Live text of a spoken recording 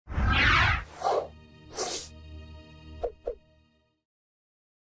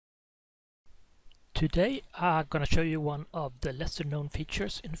Today I'm going to show you one of the lesser known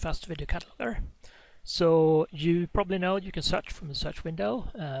features in Fast Video Cataloger. So you probably know you can search from the search window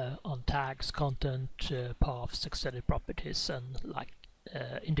on tags, content, paths, extended properties and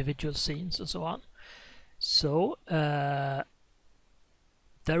individual scenes and so on. So there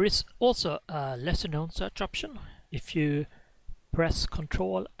is also a lesser known search option. If you press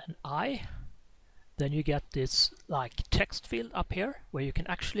Ctrl and I, then you get this text field up here where you can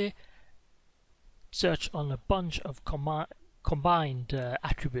actually search on a bunch of combined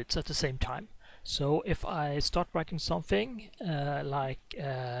attributes at the same time. So if I start writing something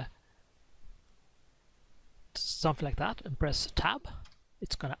something like that and press tab,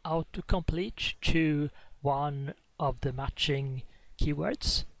 it's going to autocomplete to one of the matching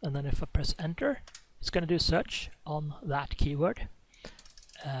keywords, and then if I press enter, it's going to do search on that keyword.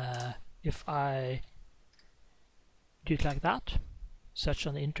 If I do it like that, search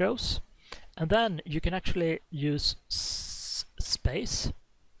on the intros, and then you can actually use space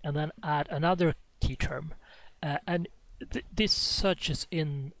and then add another key term. And this searches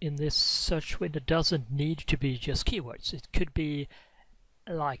in this search window doesn't need to be just keywords. It could be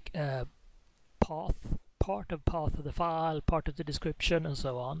like a path, part of the file, part of the description, and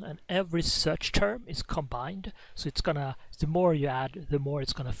so on. And every search term is combined. So it's gonna, the more you add, the more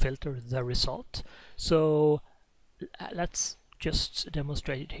it's gonna filter the result. So let's just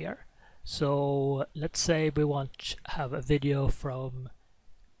demonstrate it here. So let's say we want to have a video from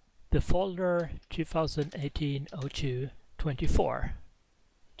the folder 2018-02-24.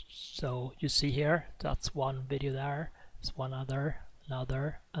 So you see here, that's one video there, there's one other,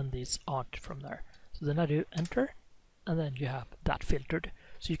 another, and these aren't from there. So then I do enter, and then you have that filtered.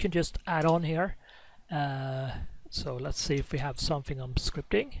 So you can just add on here. So let's see if we have something on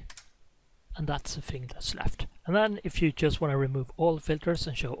scripting, and that's the thing that's left. And then if you just want to remove all filters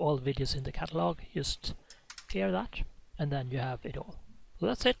and show all videos in the catalog, just clear that, and then you have it all. So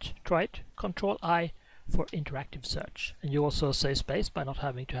that's it. Try it. Ctrl I for interactive search, and you also save space by not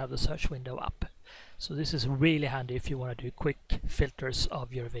having to have the search window up. So this is really handy if you want to do quick filters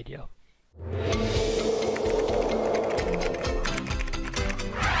of your video.